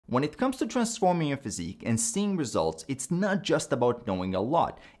When it comes to transforming your physique and seeing results, it's not just about knowing a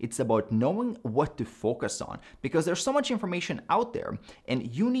lot. It's about knowing what to focus on, because there's so much information out there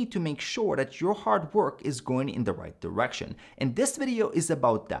and you need to make sure that your hard work is going in the right direction. And this video is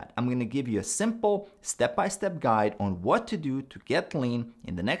about that. I'm going to give you a simple step-by-step guide on what to do to get lean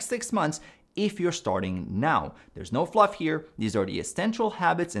in the next 6 months if you're starting now. There's no fluff here. These are the essential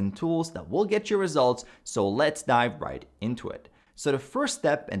habits and tools that will get you results. So let's dive right into it. So the first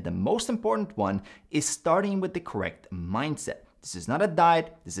step, and the most important one, is starting with the correct mindset. This is not a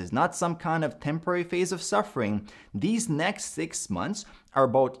diet. This is not some kind of temporary phase of suffering. These next 6 months are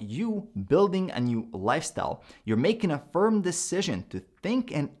about you building a new lifestyle. You're making a firm decision to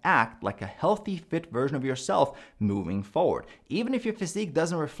think and act like a healthy, fit version of yourself moving forward. Even if your physique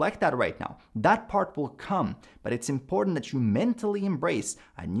doesn't reflect that right now, that part will come. But it's important that you mentally embrace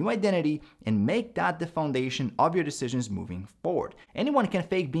a new identity and make that the foundation of your decisions moving forward. Anyone can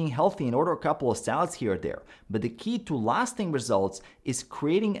fake being healthy and order a couple of salads here or there, but the key to lasting results is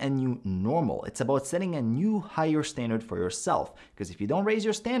creating a new normal. It's about setting a new higher standard for yourself, because if you don't raise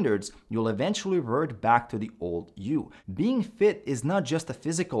your standards, you'll eventually revert back to the old you. Being fit is not just a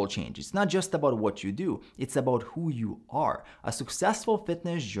physical change. It's not just about what you do. It's about who you are. A successful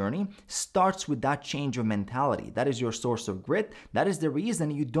fitness journey starts with that change of mentality. That is your source of grit. That is the reason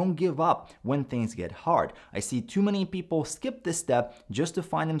you don't give up when things get hard. I see too many people skip this step just to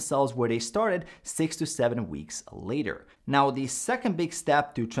find themselves where they started 6 to 7 weeks later. Now, the second big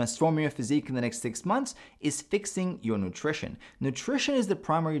step to transform your physique in the next 6 months is fixing your nutrition. Nutrition is the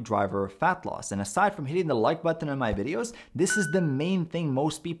primary driver of fat loss, and aside from hitting the like button on my videos, this is the main thing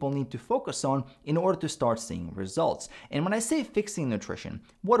most people need to focus on in order to start seeing results. And when I say fixing nutrition,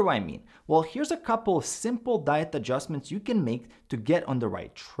 what do I mean? Well, here's a couple of simple diet adjustments you can make to get on the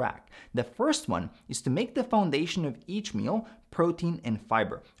right track. The first one is to make the foundation of each meal protein and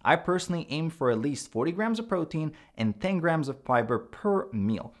fiber. I personally aim for at least 40 grams of protein and 10 grams of fiber per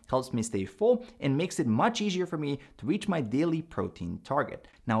meal. Helps me stay full and makes it much easier for me to reach my daily protein target.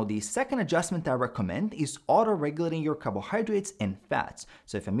 Now, the second adjustment I recommend is auto-regulating your carbohydrates and fats.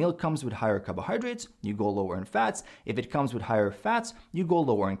 So if a meal comes with higher carbohydrates, you go lower in fats. If it comes with higher fats, you go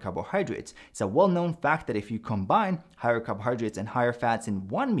lower in carbohydrates. It's a well-known fact that if you combine higher carbohydrates and higher fats in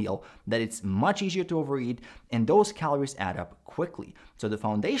one meal, that it's much easier to overeat and those calories add up quickly. So the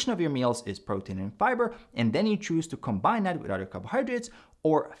foundation of your meals is protein and fiber, and then you choose to combine that with other carbohydrates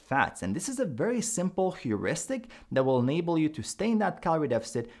or fats. And this is a very simple heuristic that will enable you to stay in that calorie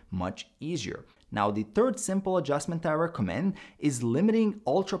deficit much easier. Now, the third simple adjustment I recommend is limiting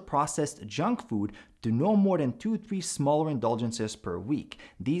ultra-processed junk food to no more than 2-3 smaller indulgences per week.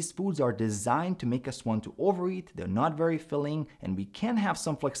 These foods are designed to make us want to overeat. They're not very filling, and we can have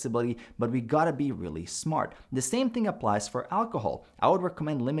some flexibility, but we gotta be really smart. The same thing applies for alcohol. I would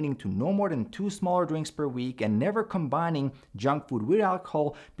recommend limiting to no more than 2 smaller drinks per week and never combining junk food with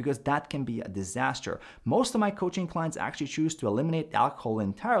alcohol, because that can be a disaster. Most of my coaching clients actually choose to eliminate alcohol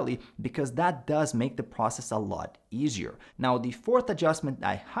entirely because that does make the process a lot easier. Now, the fourth adjustment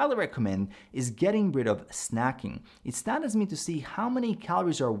I highly recommend is getting rid of snacking. It saddens me to see how many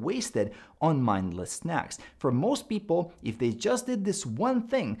calories are wasted on mindless snacks. For most people, if they just did this one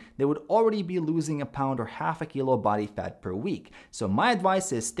thing, they would already be losing a pound or half a kilo of body fat per week. So my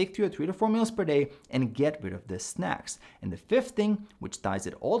advice is stick to your 3 to 4 meals per day and get rid of the snacks. And the fifth thing, which ties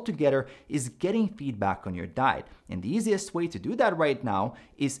it all together, is getting feedback on your diet. And the easiest way to do that right now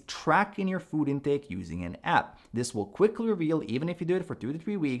is tracking your food intake using an app. This will quickly reveal, even if you do it for 2 to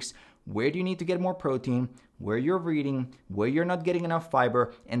 3 weeks, where do you need to get more protein, where you're overeating, where you're not getting enough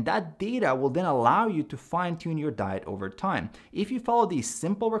fiber, and that data will then allow you to fine-tune your diet over time. If you follow these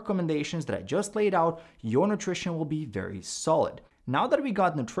simple recommendations that I just laid out, your nutrition will be very solid. Now that we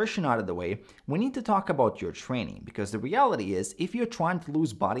got nutrition out of the way, we need to talk about your training, because the reality is if you're trying to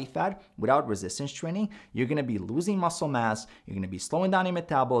lose body fat without resistance training, you're going to be losing muscle mass, you're going to be slowing down your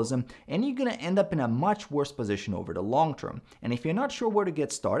metabolism, and you're going to end up in a much worse position over the long term. And if you're not sure where to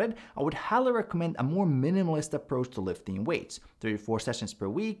get started, I would highly recommend a more minimalist approach to lifting weights. 3 to 4 sessions per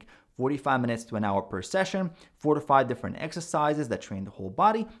week, 45 minutes to an hour per session, 4 to 5 different exercises that train the whole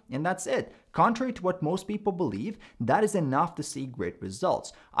body, and that's it. Contrary to what most people believe, that is enough to see great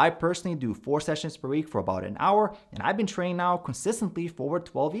results. I personally do 4 sessions per week for about an hour, and I've been training now consistently for over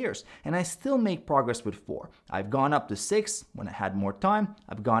 12 years, and I still make progress with 4. I've gone up to 6 when I had more time.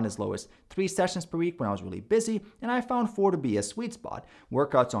 I've gone as low as 3 sessions per week when I was really busy, and I found 4 to be a sweet spot.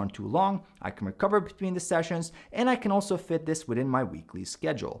 Workouts aren't too long, I can recover between the sessions, and I can also fit this within my weekly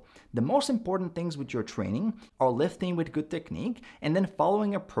schedule. The most important things with your training are lifting with good technique and then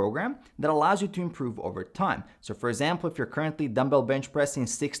following a program that allows you to improve over time. So for example, if you're currently dumbbell bench pressing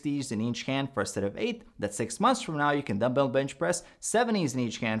 60s in each hand for a set of 8, that 6 months from now you can dumbbell bench press 70s in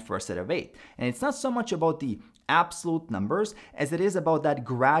each hand for a set of 8. And it's not so much about the absolute numbers as it is about that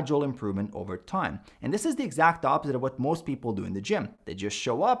gradual improvement over time. And this is the exact opposite of what most people do in the gym. They just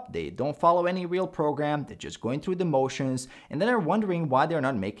show up, they don't follow any real program, they're just going through the motions, and then they're wondering why they're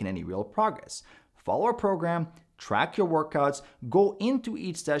not making any real progress. Follow a program, track your workouts, go into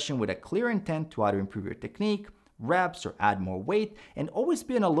each session with a clear intent to either improve your technique, reps, or add more weight, and always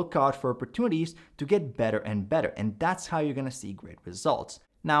be on a lookout for opportunities to get better and better. And that's how you're gonna see great results.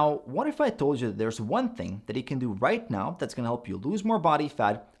 Now, what if I told you that there's one thing that you can do right now that's gonna help you lose more body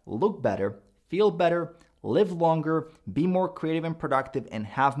fat, look better, feel better, live longer, be more creative and productive, and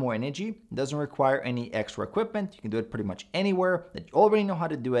have more energy? It doesn't require any extra equipment. You can do it pretty much anywhere, that you already know how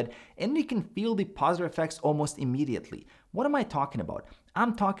to do it, and you can feel the positive effects almost immediately. What am I talking about?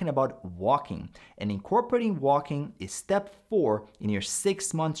 I'm talking about walking, and incorporating walking is step 4 in your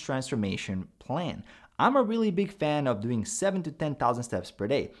 6 months transformation plan. I'm a really big fan of doing 7,000 to 10,000 steps per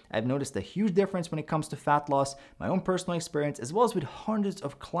day. I've noticed a huge difference when it comes to fat loss, my own personal experience, as well as with hundreds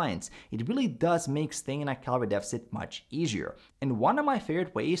of clients. It really does make staying in a calorie deficit much easier. And one of my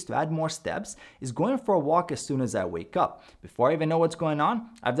favorite ways to add more steps is going for a walk as soon as I wake up. Before I even know what's going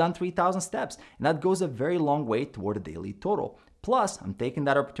on, I've done 3,000 steps, and that goes a very long way toward a daily total. Plus, I'm taking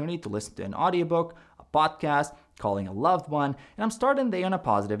that opportunity to listen to an audiobook, a podcast, calling a loved one, and I'm starting the day on a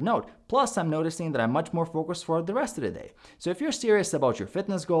positive note. Plus, I'm noticing that I'm much more focused for the rest of the day. So if you're serious about your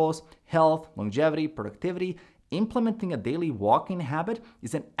fitness goals, health, longevity, productivity, implementing a daily walking habit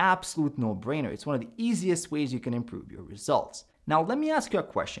is an absolute no-brainer. It's one of the easiest ways you can improve your results. Now, let me ask you a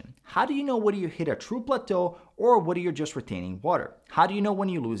question. How do you know whether you hit a true plateau or whether you're just retaining water? How do you know when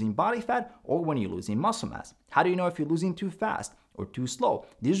you're losing body fat or when you're losing muscle mass? How do you know if you're losing too fast or too slow?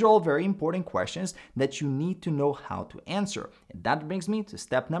 These are all very important questions that you need to know how to answer. And that brings me to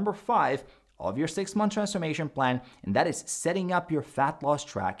step number 5 of your 6-month transformation plan, and that is setting up your fat loss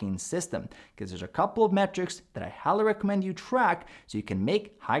tracking system. Because there's a couple of metrics that I highly recommend you track so you can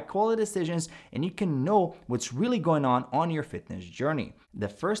make high quality decisions and you can know what's really going on your fitness journey. The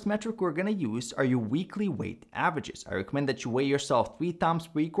first metric we're gonna use are your weekly weight averages. I recommend that you weigh yourself 3 times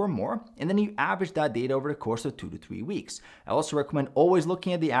per week or more, and then you average that data over the course of 2 to 3 weeks. I also recommend always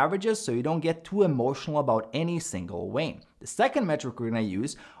looking at the averages so you don't get too emotional about any single weigh. The second metric we're going to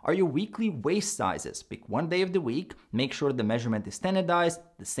use are your weekly waist sizes. Pick one day of the week, make sure the measurement is standardized,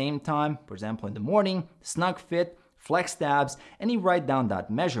 the same time, for example in the morning, snug fit, flexed abs, and you write down that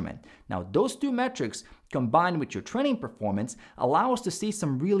measurement. Now those 2 metrics combined with your training performance allow us to see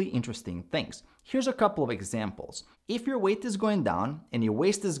some really interesting things. Here's a couple of examples. If your weight is going down and your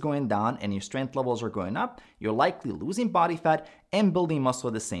waist is going down and your strength levels are going up, you're likely losing body fat and building muscle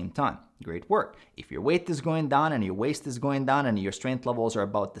at the same time. Great work. If your weight is going down and your waist is going down and your strength levels are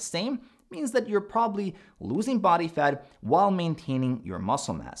about the same, means that you're probably losing body fat while maintaining your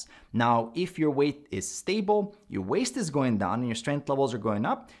muscle mass. Now, if your weight is stable, your waist is going down and your strength levels are going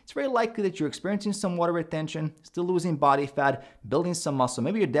up, it's very likely that you're experiencing some water retention, still losing body fat, building some muscle.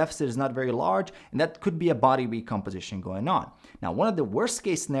 Maybe your deficit is not very large, and that could be a body recomposition going on. Now, one of the worst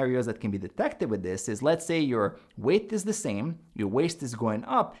case scenarios that can be detected with this is, let's say your weight is the same, your waist is going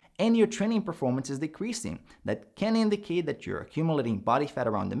up, and your training performance is decreasing. That can indicate that you're accumulating body fat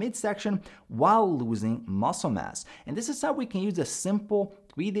around the midsection while losing muscle mass. And this is how we can use a simple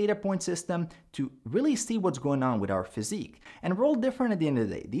 3 data point system to really see what's going on with our physique. And we're all different at the end of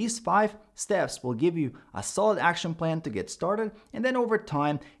the day. These 5 steps will give you a solid action plan to get started, and then over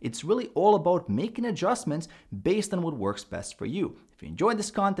time, it's really all about making adjustments based on what works best for you. If you enjoyed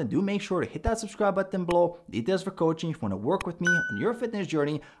this content, do make sure to hit that subscribe button below. Details for coaching if you want to work with me on your fitness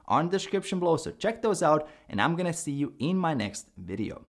journey are in the description below, so check those out, and I'm gonna see you in my next video.